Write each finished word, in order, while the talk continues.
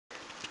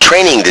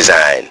training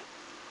design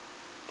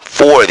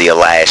for the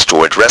Elias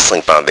George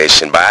Wrestling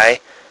Foundation by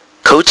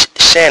Coach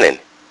Shannon.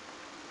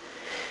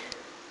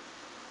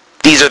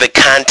 These are the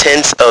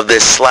contents of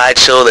this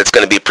slideshow that's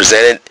going to be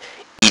presented.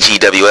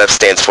 EGWF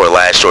stands for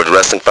Elias George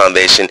Wrestling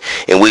Foundation,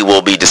 and we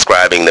will be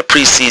describing the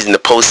preseason, the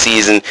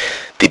postseason,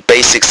 the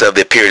basics of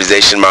the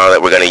periodization model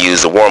that we're going to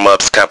use, the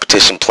warm-ups,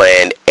 competition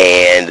plan,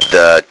 and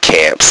the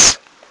camps.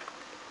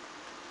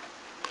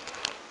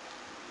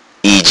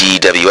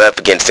 EGWF,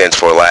 again, stands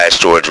for Elias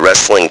George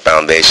Wrestling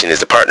Foundation,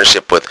 is a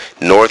partnership with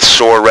North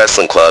Shore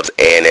Wrestling Clubs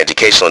and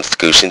educational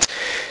institutions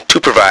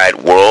to provide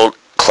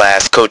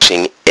world-class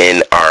coaching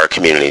in our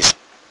communities.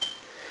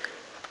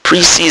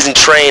 Preseason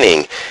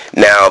training.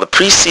 Now, the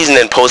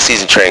preseason and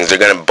postseason trainings are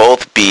going to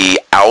both be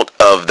out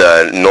of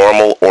the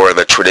normal or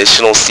the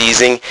traditional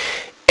season,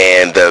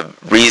 and the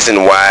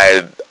reason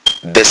why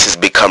this has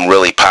become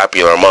really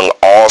popular among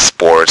all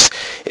sports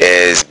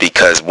is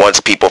because once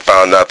people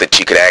found out that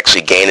you could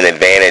actually gain an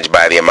advantage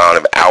by the amount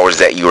of hours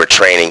that you were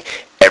training,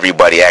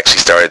 everybody actually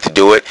started to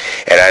do it.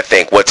 And I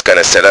think what's going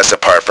to set us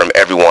apart from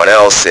everyone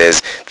else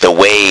is the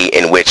way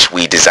in which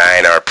we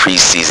design our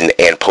preseason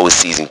and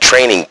postseason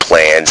training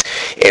plans,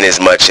 in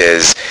as much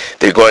as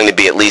they're going to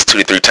be at least 2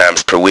 to 3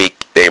 times per week.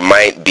 They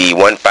might be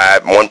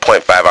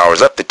 1.5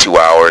 hours up to 2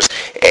 hours,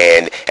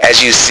 and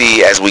as you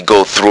see as we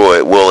go through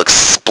it, we'll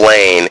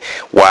explain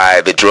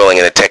why the drilling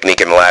and the technique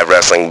and the live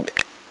wrestling,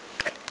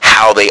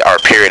 how they are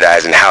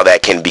periodized and how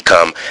that can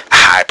become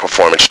high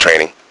performance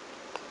training.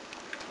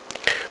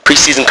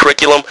 Preseason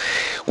curriculum.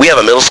 We have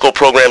a middle school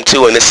program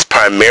too, and this is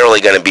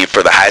primarily going to be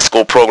for the high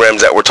school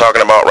programs that we're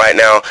talking about right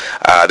now.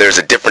 There's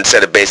a different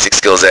set of basic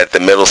skills that the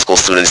middle school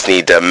students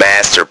need to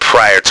master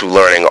prior to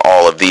learning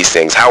all of these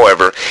things.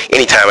 However,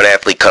 anytime an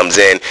athlete comes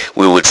in,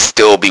 we would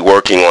still be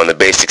working on the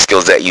basic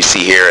skills that you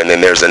see here, and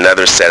then there's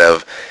another set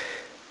of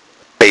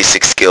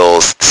basic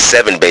skills,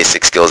 7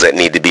 basic skills that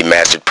need to be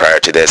mastered prior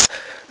to this.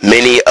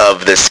 Many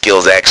of the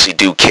skills actually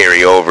do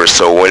carry over,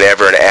 so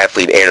whenever an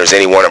athlete enters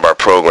any one of our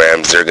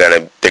programs, they're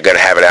gonna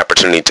have an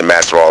opportunity to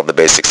master all of the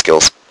basic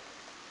skills.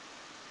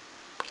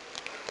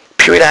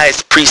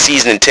 Periodized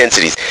preseason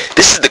intensities.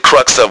 This is the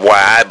crux of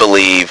why I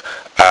believe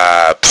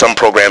some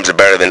programs are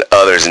better than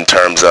others in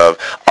terms of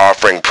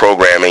offering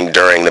programming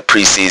during the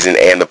preseason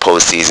and the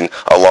postseason,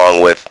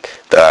 along with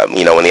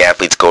when the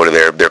athletes go to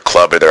their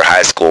club or their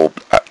high school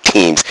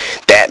teams.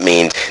 That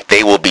means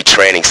they will be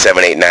training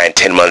 7, 8, 9,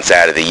 10 months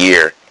out of the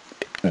year.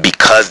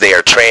 Because they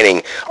are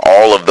training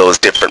all of those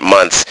different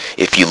months,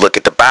 if you look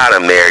at the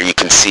bottom there, you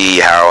can see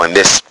how in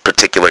this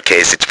particular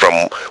case it's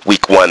from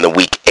week 1 to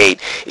week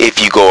 8.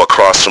 If you go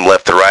across from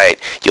left to right,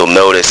 you'll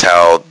notice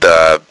how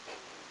the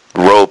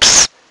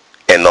ropes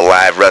and the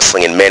live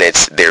wrestling in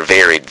minutes, they're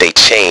varied. They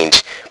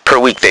change. Per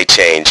week they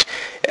change.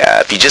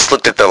 If you just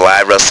looked at the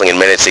live wrestling in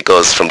minutes, it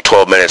goes from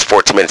 12 minutes,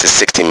 14 minutes to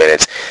 16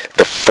 minutes.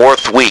 The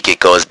 4th week, it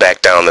goes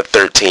back down to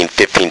 13,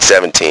 15,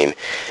 17.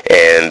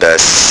 And the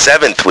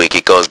 7th week,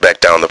 it goes back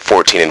down to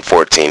 14 and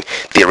 14.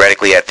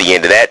 Theoretically, at the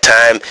end of that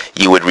time,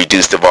 you would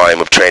reduce the volume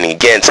of training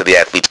again so the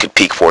athletes could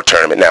peak for a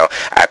tournament. Now,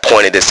 I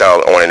pointed this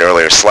out on an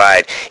earlier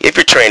slide. If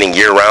you're training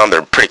year-round,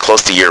 or pretty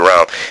close to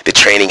year-round, the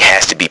training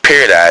has to be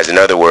periodized. In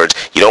other words,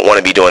 you don't want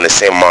to be doing the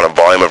same amount of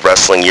volume of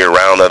wrestling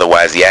year-round.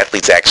 Otherwise, the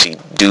athletes actually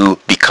do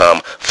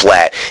become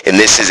flat. And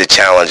this is a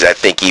challenge, I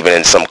think, even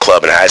in some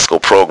club and high school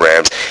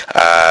programs.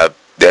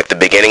 At the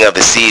beginning of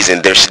the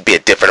season, there should be a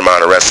different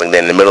amount of wrestling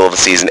than in the middle of the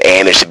season,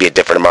 and there should be a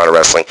different amount of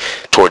wrestling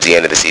towards the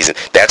end of the season.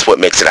 That's what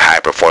makes it a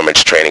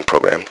high-performance training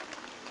program.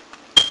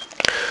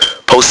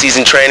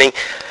 Postseason training,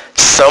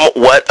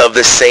 somewhat of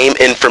the same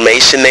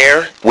information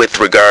there with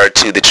regard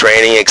to the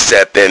training,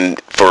 except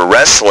for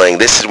wrestling,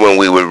 this is when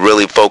we would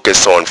really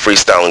focus on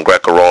freestyle and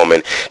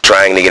Greco-Roman,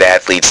 trying to get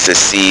athletes to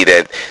see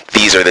that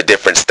these are the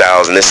different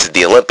styles, and this is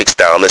the Olympic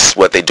style, and this is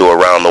what they do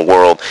around the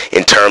world.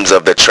 In terms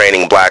of the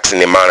training blocks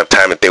and the amount of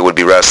time that they would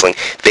be wrestling,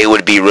 they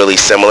would be really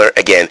similar.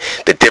 Again,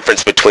 the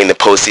difference between the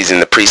postseason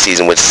and the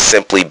preseason would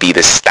simply be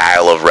the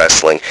style of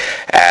wrestling.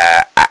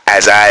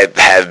 As I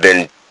have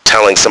been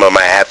telling some of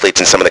my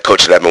athletes and some of the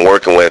coaches that I've been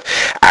working with,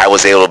 I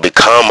was able to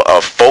become a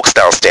folk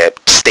style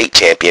state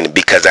champion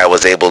because I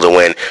was able to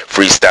win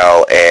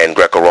freestyle and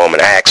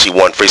Greco-Roman. I actually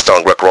won freestyle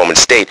and Greco-Roman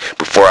state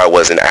before I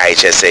was an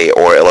IHSA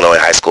or Illinois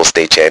high school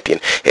state champion.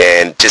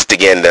 And just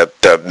again,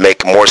 to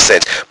make more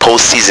sense,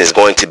 postseason is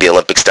going to be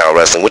Olympic style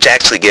wrestling, which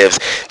actually gives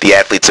the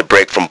athletes a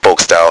break from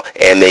folk style,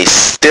 and they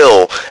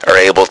still are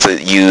able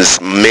to use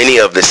many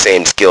of the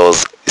same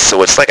skills.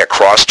 So it's like a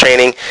cross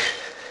training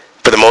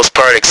for the most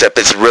part, except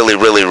it's really,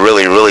 really,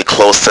 really, really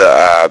close to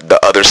the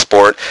other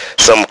sport.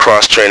 Some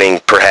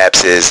cross-training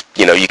perhaps is,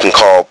 you can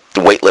call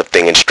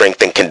weightlifting and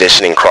strength and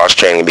conditioning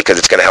cross-training because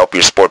it's going to help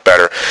your sport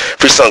better.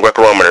 Freestyle and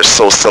Greco-Roman are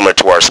so similar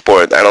to our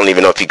sport. I don't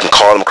even know if you can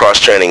call them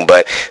cross-training,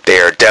 but they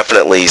are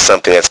definitely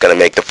something that's going to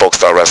make the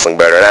folk-style wrestling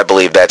better, and I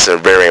believe that's a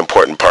very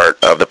important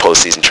part of the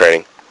postseason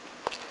training.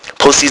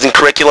 Postseason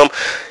curriculum,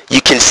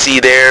 you can see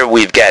there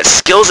we've got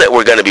skills that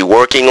we're going to be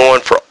working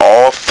on for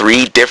all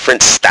 3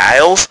 different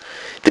styles.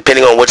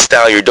 depending on what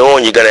style you're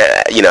doing, you're going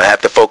to,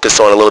 have to focus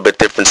on a little bit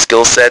different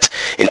skill sets.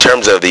 In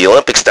terms of the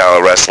Olympic style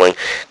of wrestling,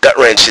 gut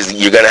wrenches,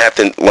 you're going to have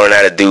to learn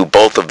how to do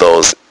both of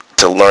those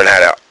to learn how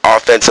to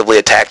offensively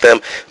attack them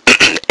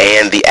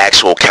and the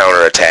actual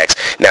counterattacks.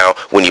 Now,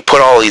 when you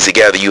put all these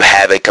together, you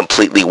have a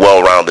completely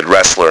well-rounded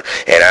wrestler.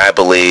 And I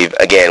believe,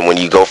 again, when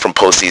you go from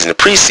postseason to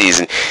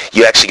preseason,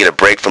 you actually get a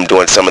break from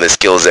doing some of the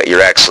skills that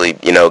you're actually,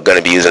 going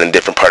to be using in a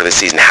different part of the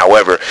season.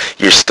 However,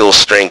 you're still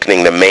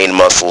strengthening the main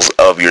muscles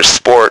of your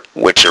sport,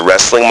 which are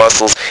wrestling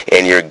muscles,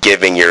 and you're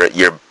giving your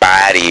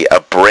body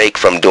a break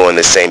from doing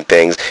the same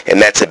things.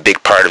 And that's a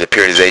big part of the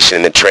periodization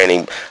and the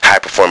training,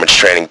 high-performance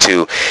training,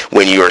 too.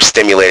 When you are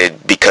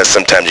stimulated, because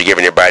sometimes you're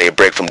giving your body a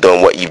break from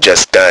doing what you've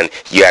just done,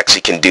 you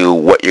actually can do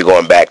what you're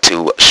going back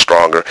to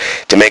stronger.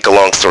 To make a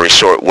long story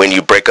short, when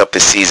you break up the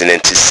season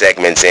into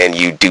segments and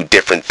you do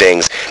different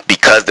things,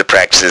 because the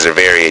practices are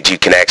varied, you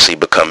can actually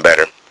become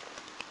better.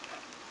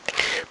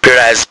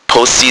 Periodized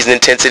postseason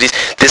intensities.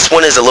 This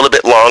one is a little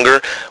bit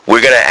longer.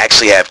 We're going to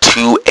actually have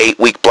 2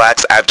 8-week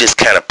blocks. I've just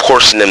kind of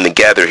portioned them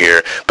together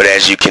here. But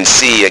as you can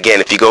see,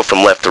 again, if you go from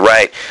left to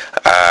right,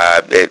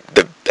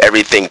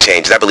 everything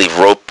changes. I believe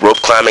rope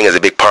climbing is a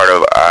big part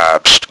of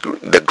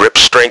the grip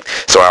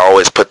strength, so I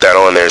always put that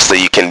on there so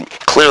you can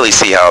clearly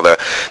see how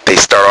they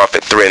start off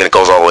at 3 and then it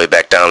goes all the way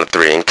back down to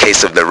 3. In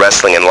case of the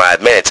wrestling in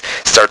live minutes,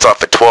 it starts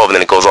off at 12 and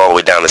then it goes all the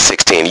way down to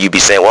 16. You'd be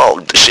saying,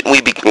 well, shouldn't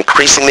we be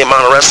increasing the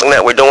amount of wrestling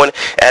that we're doing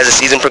as the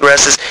season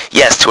progresses?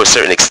 Yes, to a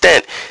certain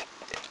extent.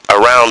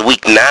 Around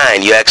week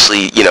 9, you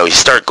actually, you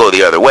start go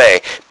the other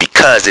way,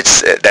 because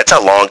that's a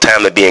long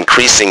time to be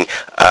increasing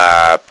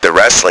the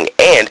wrestling.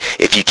 And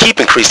if you keep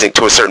increasing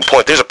to a certain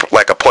point, there's a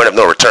point of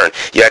no return.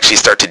 You actually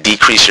start to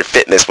decrease your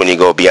fitness when you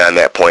go beyond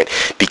that point.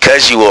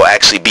 Because you will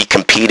actually be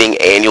competing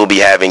and you'll be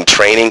having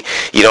training,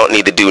 you don't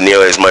need to do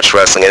nearly as much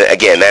wrestling. And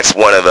again, that's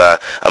one of the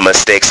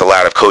mistakes a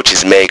lot of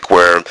coaches make,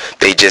 where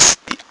they just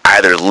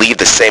either leave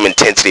the same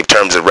intensity in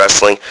terms of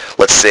wrestling,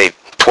 let's say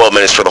 12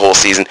 minutes for the whole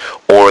season,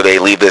 or they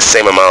leave the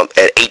same amount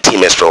at 18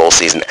 minutes for the whole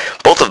season.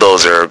 Both of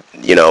those are,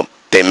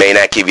 they may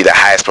not give you the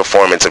highest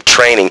performance of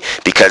training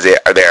because they're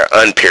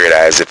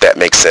unperiodized, if that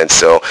makes sense.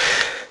 So,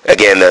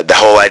 again, the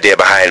whole idea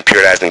behind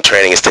periodizing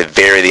training is to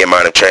vary the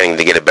amount of training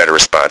to get a better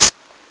response.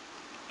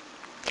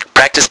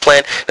 Practice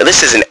plan. Now,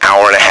 this is an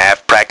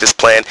hour-and-a-half practice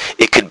plan.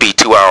 It could be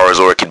 2 hours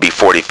or it could be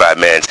 45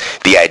 minutes.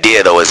 The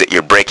idea, though, is that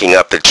you're breaking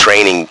up the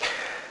training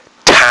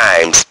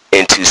times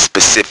into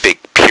specific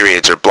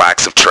periods or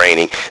blocks of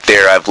training.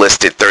 There I've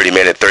listed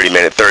 30-minute,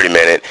 30-minute,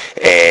 30-minute,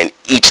 and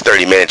each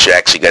 30 minutes you're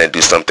actually going to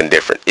do something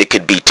different. It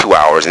could be 2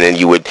 hours, and then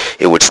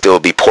it would still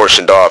be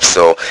portioned off,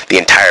 so the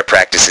entire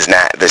practice is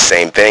not the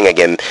same thing.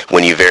 Again,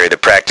 when you vary the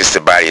practice,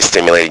 the body is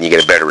stimulated and you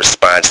get a better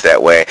response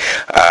that way.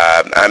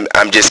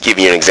 I'm just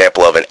giving you an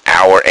example of an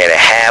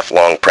hour-and-a-half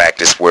long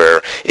practice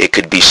where it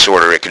could be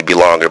shorter, it could be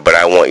longer, but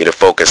I want you to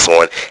focus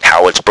on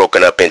how it's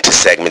broken up into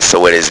segments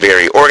so it is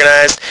very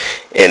organized.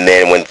 And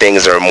then when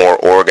things are more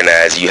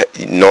organized, you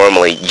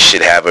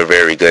should have a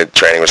very good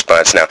training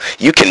response. Now,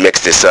 you can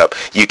mix this up.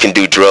 You can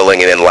do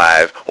drilling and then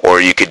live,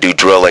 or you could do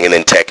drilling and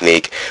then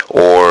technique,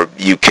 or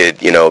you could,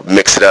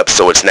 mix it up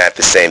so it's not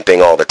the same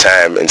thing all the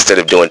time. Instead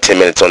of doing 10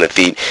 minutes on the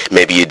feet,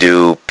 maybe you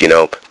do,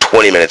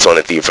 20 minutes on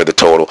the feet for the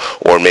total,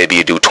 or maybe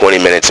you do 20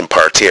 minutes in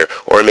parts here,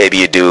 or maybe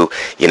you do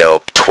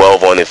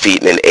 12 on the feet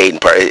and then 8 in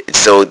parts.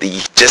 So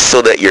just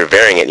so that you're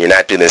varying it, you're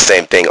not doing the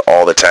same thing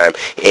all the time,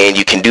 and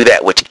you can do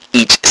that with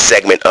each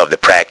segment of the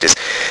practice.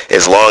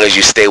 As long as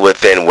you stay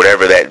within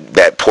whatever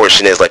that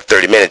portion is, like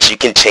 30 minutes, you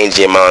can change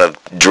the amount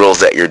of drills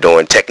that you're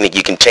doing. Technique,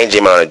 you can change the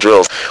amount of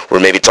drills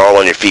where maybe it's all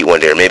on your feet one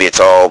day, or maybe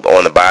it's all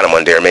on the bottom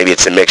one day, or maybe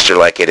it's a mixture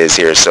like it is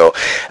here. So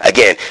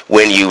again,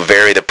 when you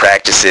vary the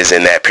practices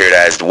in that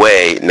periodized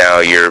way, now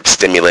you're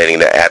stimulating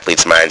the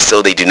athlete's mind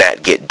so they do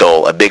not get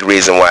dull. A big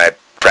reason why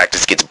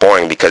practice gets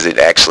boring, because it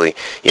actually,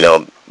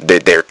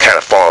 they're kind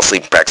of falling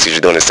asleep in practice because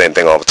you're doing the same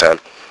thing all the time.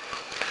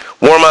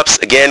 Warm-ups,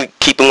 again,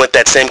 keeping with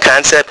that same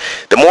concept.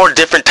 The more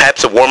different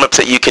types of warm-ups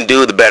that you can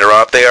do, the better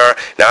off they are.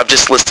 Now, I've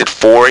just listed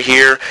 4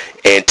 here,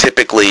 and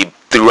typically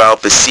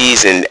throughout the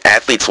season,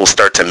 athletes will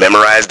start to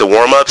memorize the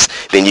warm-ups.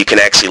 Then you can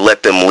actually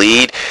let them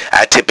lead.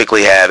 I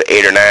typically have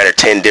 8 or 9 or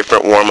 10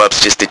 different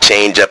warm-ups just to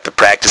change up the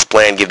practice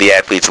plan, give the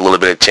athletes a little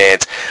bit of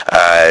chance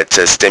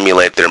to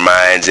stimulate their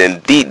minds,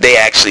 and they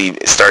actually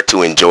start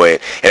to enjoy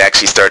it. It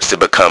actually starts to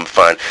become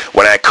fun.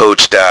 When I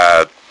coached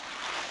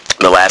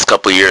the last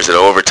couple of years at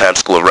Overtime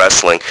School of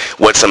Wrestling,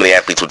 what some of the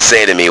athletes would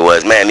say to me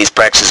was, man, these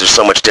practices are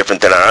so much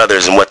different than our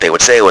others, and what they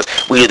would say was,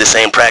 we do the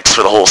same practice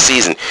for the whole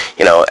season.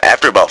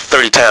 After about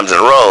 30 times in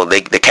a row,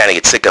 they kind of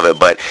get sick of it,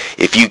 but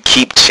if you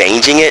keep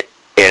changing it,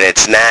 and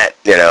it's not,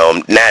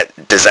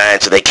 not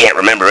designed so they can't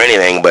remember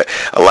anything, but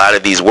a lot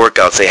of these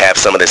workouts, they have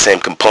some of the same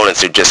components.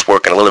 They're just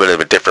working a little bit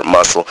of a different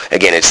muscle.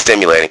 Again, it's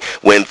stimulating.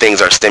 When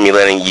things are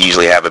stimulating, you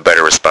usually have a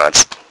better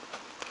response.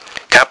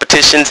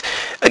 Competitions,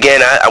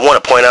 again, I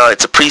want to point out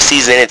it's a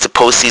preseason and it's a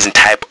postseason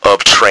type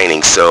of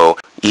training. So,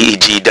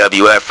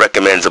 EGWF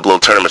recommends a below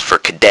tournaments for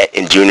cadet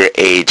and junior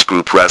age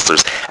group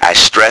wrestlers. I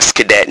stress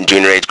cadet and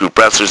junior age group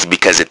wrestlers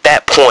because at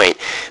that point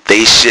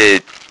they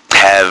should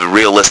have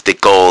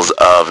realistic goals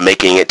of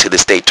making it to the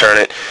state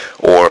tournament,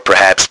 or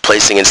perhaps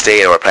placing in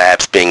state, or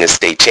perhaps being a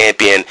state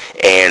champion,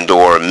 and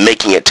or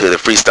making it to the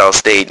freestyle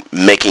state,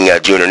 making a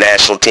junior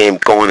national team,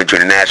 going to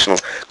junior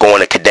nationals, going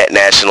to cadet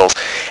nationals.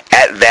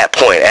 At that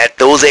point, at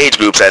those age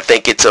groups, I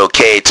think it's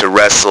okay to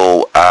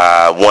wrestle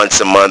once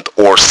a month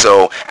or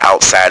so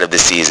outside of the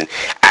season.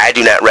 I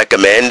do not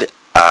recommend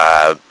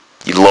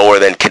lower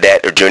than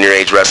cadet or junior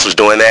age wrestlers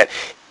doing that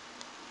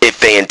if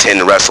they intend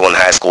to wrestle in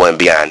high school and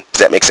beyond.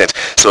 Does that make sense?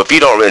 So if you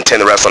don't intend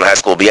to wrestle in high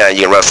school and beyond,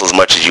 you can wrestle as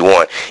much as you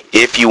want.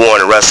 If you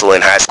want to wrestle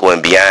in high school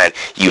and beyond,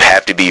 you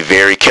have to be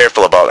very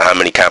careful about how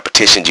many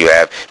competitions you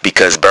have,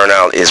 because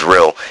burnout is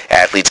real.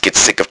 Athletes get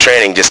sick of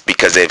training just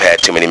because they've had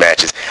too many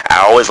matches.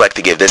 I always like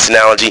to give this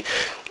analogy,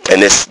 and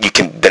this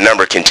the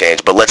number can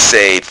change, but let's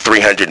say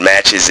 300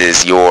 matches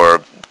is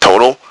your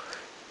total,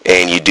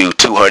 and you do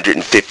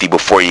 250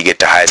 before you get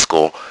to high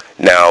school.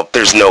 Now,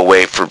 there's no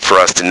way for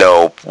us to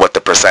know what the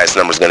precise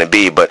number is going to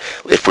be, but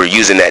if we're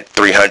using that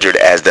 300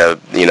 as the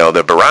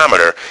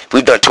barometer, if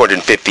we've done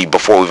 250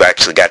 before we've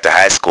actually got to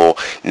high school,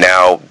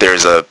 now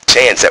there's a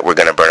chance that we're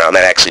going to burn out, and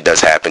that actually does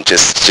happen,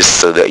 just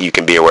so that you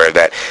can be aware of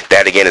that.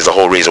 That, again, is the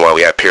whole reason why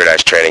we have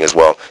periodized training as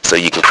well, so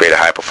you can create a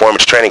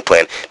high-performance training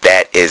plan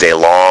that is a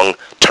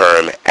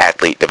long-term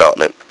athlete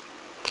development.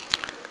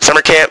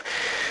 Summer camp.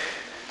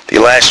 The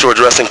Elias George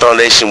Wrestling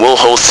Foundation will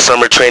host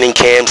summer training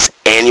camps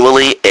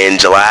annually in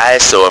July,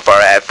 so if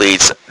our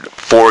athletes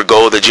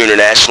forego the junior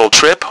national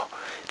trip,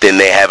 then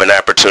they have an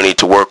opportunity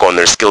to work on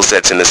their skill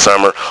sets in the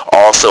summer.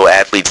 Also,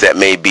 athletes that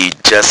may be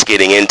just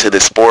getting into the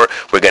sport,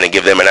 we're going to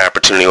give them an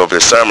opportunity over the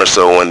summer,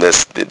 so when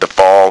the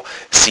fall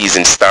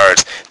season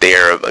starts,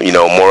 they're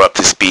more up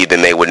to speed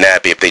than they would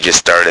not be if they just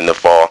started in the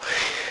fall.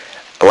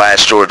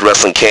 Elias George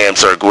wrestling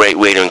camps are a great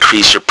way to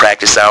increase your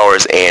practice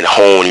hours and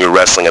hone your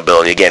wrestling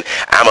ability. Again,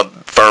 I'm a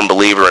firm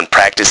believer in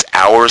practice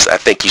hours. I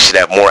think you should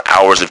have more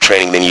hours of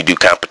training than you do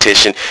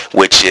competition,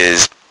 which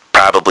is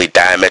probably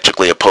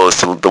diametrically opposed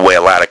to the way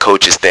a lot of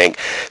coaches think.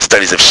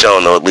 Studies have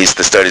shown, though, at least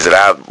the studies that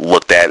I've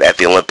looked at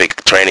the Olympic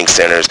training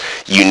centers,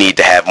 you need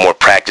to have more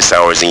practice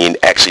hours than you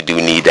actually do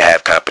need to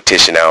have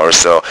competition hours.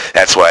 So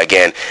that's why,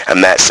 again,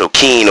 I'm not so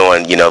keen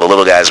on, the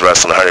little guys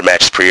wrestling 100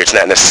 matches per year. It's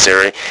not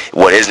necessary.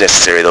 What is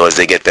necessary, though, is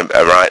they get the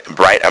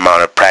right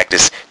amount of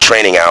practice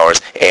training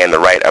hours and the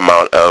right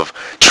amount of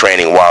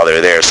training while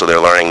they're there, so they're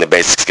learning the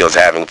basic skills,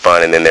 having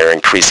fun, and then they're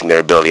increasing their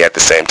ability at the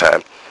same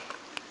time.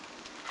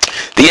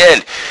 The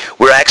end.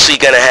 We're actually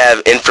going to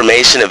have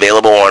information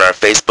available on our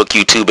Facebook,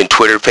 YouTube, and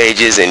Twitter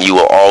pages, and you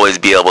will always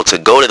be able to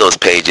go to those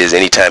pages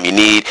anytime you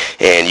need,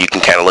 and you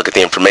can kind of look at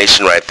the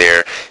information right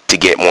there to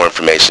get more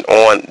information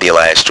on the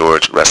Elias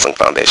George Wrestling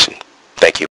Foundation. Thank you.